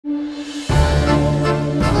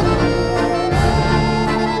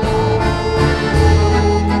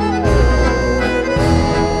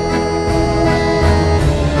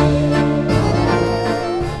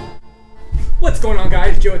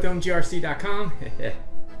Joe with OMGRC.com.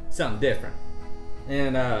 Something different.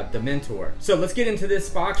 And DEMENTOR. So let's get into this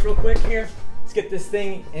box real quick here. Let's get this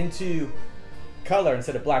thing into color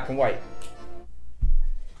instead of black and white.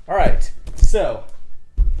 Alright, so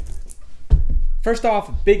first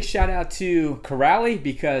off, big shout out to Corrali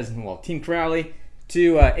because, well, Team Corrali,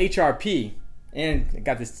 to HRP, and I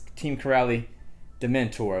got this Team Corrali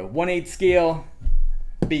DEMENTOR 1/8 scale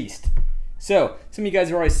beast. So some of you guys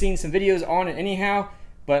have already seen some videos on it anyhow,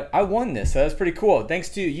 but I won this, so that's pretty cool. Thanks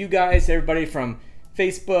to you guys, everybody from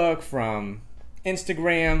Facebook, from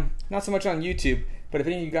Instagram, not so much on YouTube, but if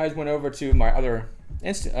any of you guys went over to my other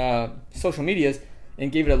social medias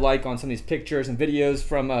and gave it a like on some of these pictures and videos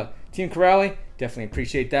from Team Corrali, definitely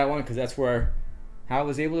appreciate that one because that's how I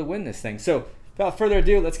was able to win this thing. So without further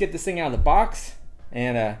ado, let's get this thing out of the box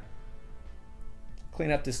and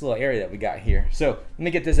clean up this little area that we got here. So let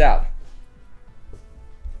me get this out.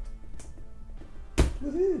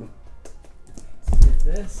 Woohoo! Let's get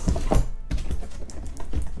this.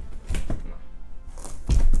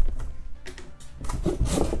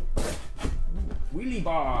 Wheelie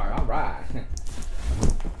bar, all right.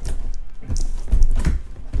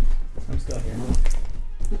 I'm still here.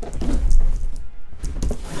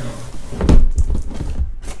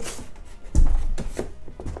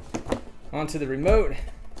 Onto the remote.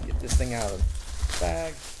 Get this thing out of the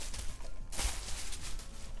bag.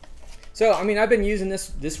 So, I mean, I've been using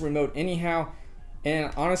this remote anyhow,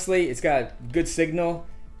 and honestly, it's got good signal.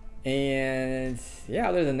 And yeah,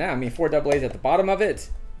 other than that, I mean, 4WD at the bottom of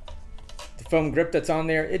it. The foam grip that's on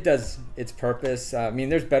there, it does its purpose. I mean,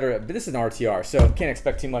 there's better, but this is an RTR, so can't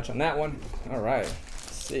expect too much on that one. All right,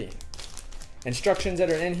 let's see. Instructions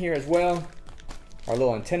that are in here as well. Our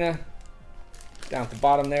little antenna down at the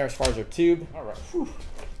bottom there as far as our tube. All right, whew.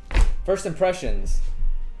 First impressions.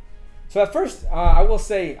 So at first, I will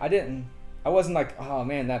say I wasn't like, oh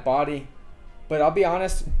man, that body. But I'll be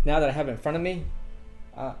honest, now that I have it in front of me,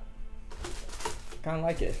 kind of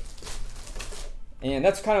like it. And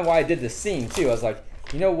that's kind of why I did the seam too. I was like,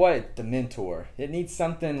 you know what, DEMENTOR. It needs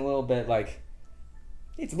something a little bit like,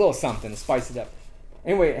 needs a little something to spice it up.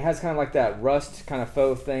 Anyway, it has kind of like that rust kind of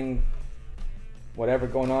faux thing, whatever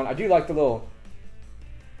going on. I do like the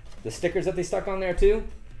stickers that they stuck on there too.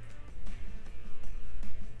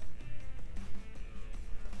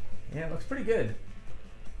 Yeah, it looks pretty good.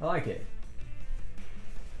 I like it.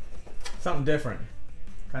 Something different.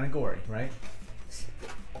 Kind of gory, right?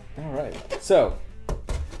 All right. So,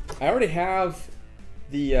 I already have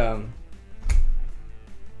the,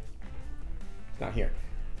 not here.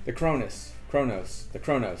 The Kronos.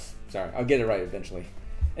 Sorry, I'll get it right eventually.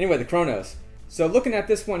 Anyway, the Kronos. So looking at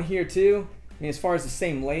this one here too, I mean, as far as the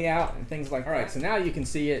same layout and things like that. All right, so now you can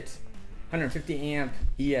see it. 150 amp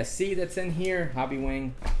ESC that's in here, hobby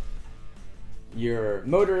wing. Your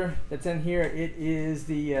motor that's in here, it is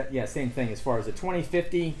the yeah, same thing as far as the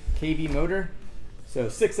 2050 kV motor. So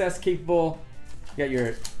 6S capable. You got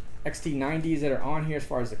your XT90s that are on here as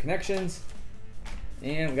far as the connections,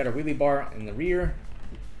 and we got a wheelie bar in the rear.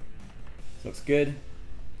 So looks good.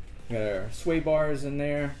 We got our sway bars in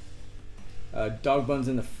there, dog buns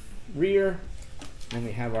in the rear, and then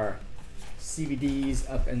we have our CVDs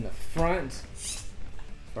up in the front. As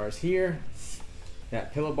far as here,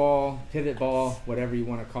 that pillow ball, pivot ball, whatever you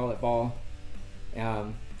want to call it, ball.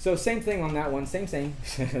 So same thing on that one, same.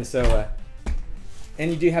 So, and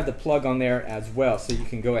you do have the plug on there as well, so you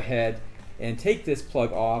can go ahead and take this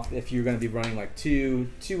plug off if you're going to be running like two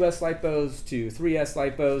 2S lipos, two 3S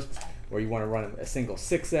lipos, or you want to run a single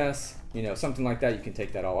 6S, you know, something like that. You can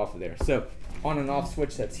take that all off of there. So on and off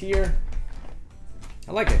switch that's here.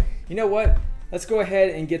 I like it. You know what? Let's go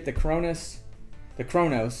ahead and get the Kronos.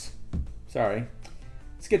 Sorry.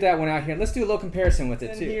 Let's get that one out here. Let's do a little comparison with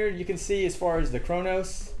it too. Here you can see as far as the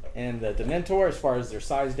Kronos and the DEMENTOR as far as their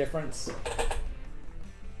size difference.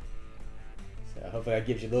 So hopefully that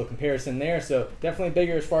gives you a little comparison there. So definitely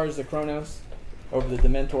bigger as far as the Kronos over the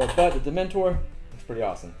DEMENTOR, but the DEMENTOR is pretty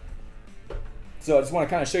awesome. So I just want to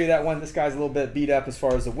kind of show you that one. This guy's a little bit beat up as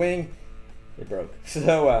far as the wing. It broke.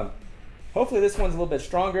 So hopefully this one's a little bit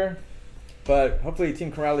stronger. But hopefully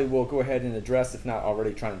Team Corrali will go ahead and address, if not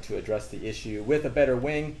already trying to address the issue with a better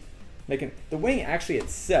wing. Making the wing actually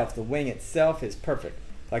itself, the wing itself is perfect.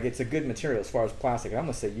 Like, it's a good material as far as plastic. I'm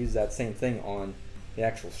gonna say use that same thing on the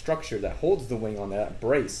actual structure that holds the wing on that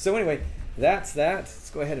brace. So anyway, that's that. Let's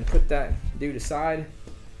go ahead and put that dude aside.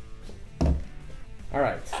 All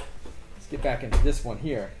right, let's get back into this one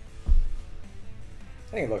here.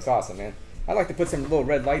 I think it looks awesome, man. I'd like to put some little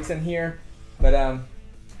red lights in here, but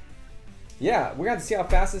yeah, we're going to see how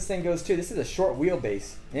fast this thing goes too. This is a short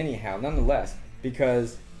wheelbase anyhow, nonetheless,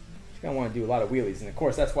 because you're gonna want to do a lot of wheelies. And of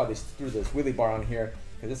course, that's why they threw this wheelie bar on here,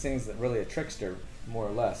 because this thing's really a trickster, more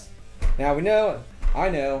or less. Now I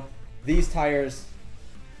know these tires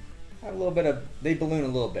have a little bit of, they balloon a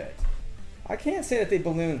little bit. I can't say that they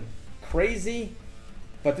balloon crazy,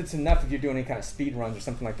 but it's enough if you're doing any kind of speed runs or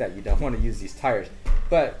something like that. You don't want to use these tires.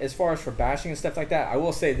 But as far as for bashing and stuff like that, I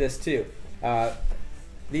will say this too.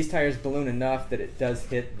 These tires balloon enough that it does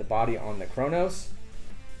hit the body on the Kronos,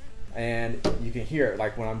 and you can hear it,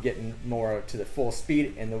 like when I'm getting more to the full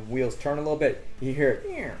speed and the wheels turn a little bit, you hear it,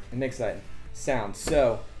 it makes that sound.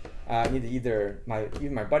 So even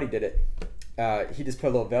my buddy did it. He just put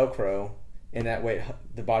a little Velcro, and that way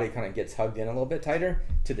the body kind of gets hugged in a little bit tighter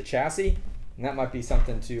to the chassis, and that might be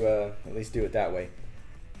something to at least do it that way.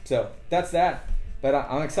 So that's that. But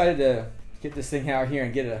I'm excited to get this thing out here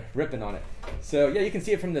and get a ripping on it. So yeah, you can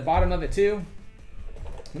see it from the bottom of it too.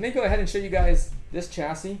 Let me go ahead and show you guys this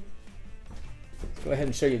chassis. Let's go ahead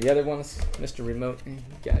and show you the other ones, Mr. Remote. You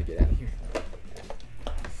gotta get out of here.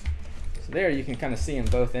 So there you can kind of see them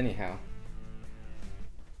both anyhow.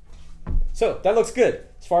 So that looks good.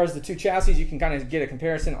 As far as the two chassis, you can kind of get a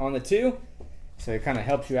comparison on the two. So it kind of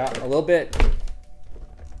helps you out a little bit.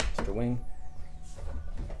 Mr. Wing.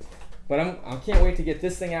 But I can't wait to get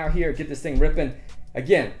this thing out here, get this thing ripping.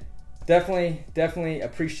 Again, definitely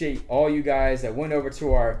appreciate all you guys that went over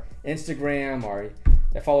to our Instagram or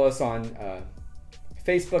that follow us on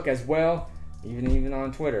Facebook as well, even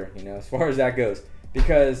on Twitter, you know, as far as that goes.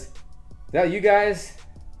 Because without you guys,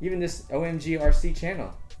 even this OMGRC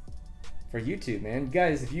channel for YouTube, man, you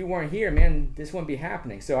guys, if you weren't here, man, this wouldn't be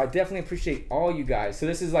happening. So I definitely appreciate all you guys. So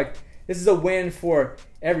this is a win for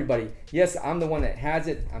everybody. Yes, I'm the one that has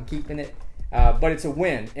it. I'm keeping it. But it's a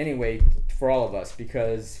win anyway for all of us,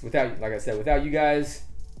 because without, like I said, without you guys,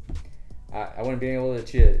 I wouldn't be able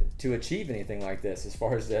to achieve anything like this as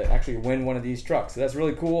far as to actually win one of these trucks. So that's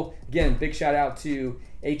really cool. Again, big shout out to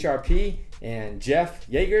HRP and Jeff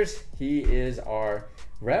Yeager. He is our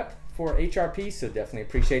rep for HRP, so definitely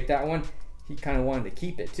appreciate that one. He kind of wanted to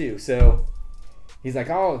keep it too. So he's like,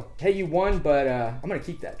 oh, hey, you won, but I'm going to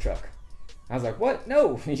keep that truck. I was like, what?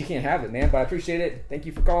 No, you can't have it, man, but I appreciate it. Thank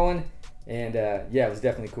you for calling. And yeah, it was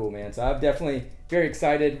definitely cool, man. So I'm definitely very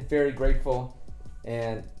excited, very grateful,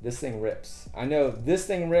 and this thing rips. I know this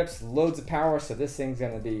thing rips, loads of power, so this thing's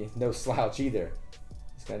going to be no slouch either.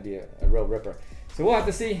 It's going to be a real ripper. So we'll have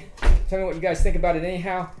to see. Tell me what you guys think about it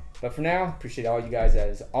anyhow. But for now, appreciate all you guys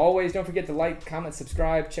as always. Don't forget to like, comment,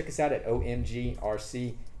 subscribe. Check us out at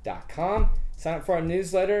omgrc.com. Sign up for our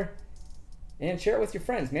newsletter and share it with your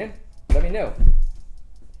friends, man. Let me know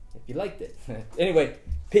if you liked it. Anyway,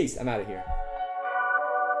 peace. I'm out of here.